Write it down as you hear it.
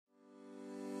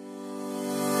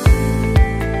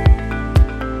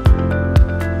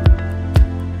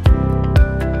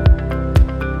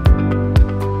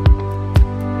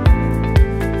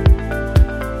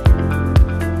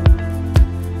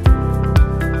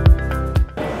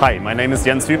Hi, my name is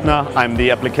Hübner. I'm the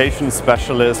application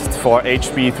specialist for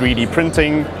HP 3D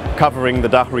printing, covering the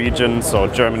DACH region, so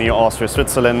Germany, Austria,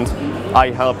 Switzerland.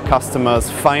 I help customers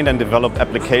find and develop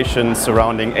applications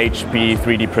surrounding HP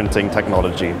 3D printing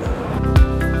technology.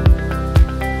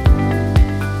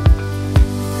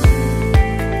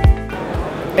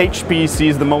 HP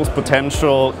sees the most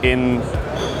potential in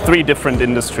 3 different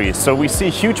industries. So we see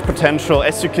huge potential,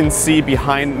 as you can see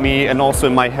behind me and also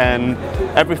in my hand,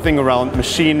 everything around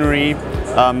machinery.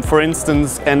 For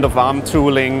instance, end-of-arm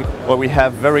tooling, where we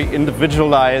have very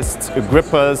individualized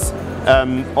grippers,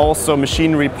 also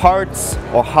machinery parts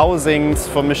or housings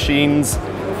for machines.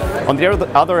 On the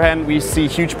other hand, we see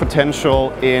huge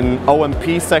potential in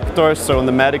O&P sector, so in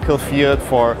the medical field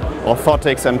for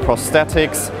orthotics and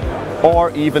prosthetics,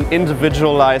 or even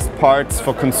individualized parts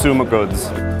for consumer goods.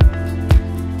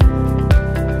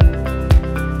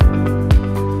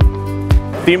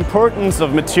 The importance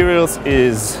of materials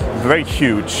is very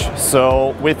huge.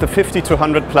 So with the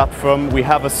 50-100 platform, we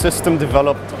have a system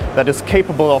developed that is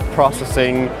capable of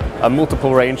processing a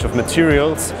multiple range of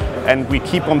materials, and we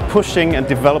keep on pushing and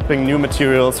developing new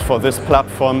materials for this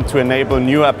platform to enable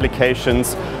new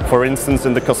applications, for instance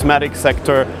in the cosmetic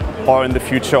sector, or in the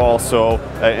future also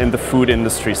in the food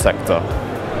industry sector.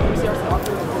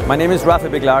 My name is Raffi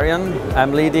Beglarian.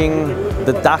 I'm leading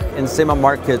the DACH and SEMA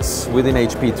markets within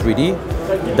HP 3D.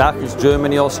 DACH is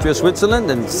Germany, Austria, Switzerland,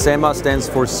 and SEMA stands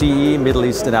for CE, Middle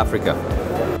East and Africa.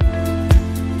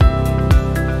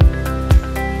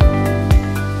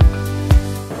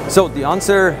 So the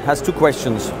answer has 2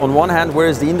 questions. On one hand, where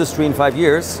is the industry in 5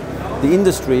 years? The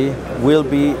industry will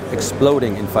be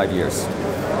exploding in 5 years.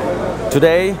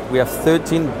 Today, we have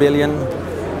 13 billion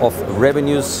of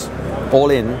revenues all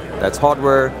in. That's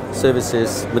hardware,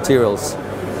 services, materials.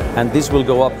 And this will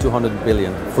go up to 100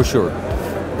 billion, for sure.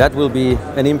 That will be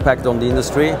an impact on the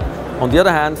industry. On the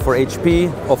other hand, for HP,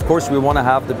 of course, we want to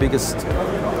have the biggest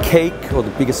cake or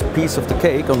the biggest piece of the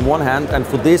cake on one hand. And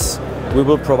for this, we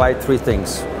will provide 3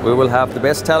 things. We will have the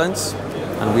best talents,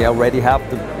 and we already have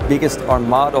the biggest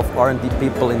armada of R&D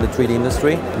people in the 3D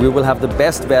industry. We will have the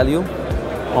best value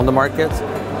on the market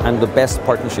and the best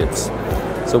partnerships.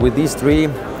 So with these 3,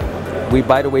 we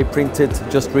by the way printed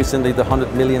just recently the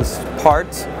 100 millionth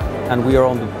part, and we are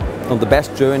on the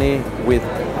best journey with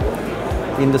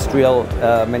industrial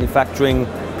manufacturing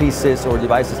pieces or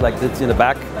devices like this in the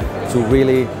back to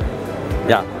really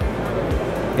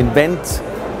invent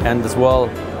and as well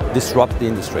disrupt the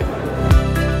industry.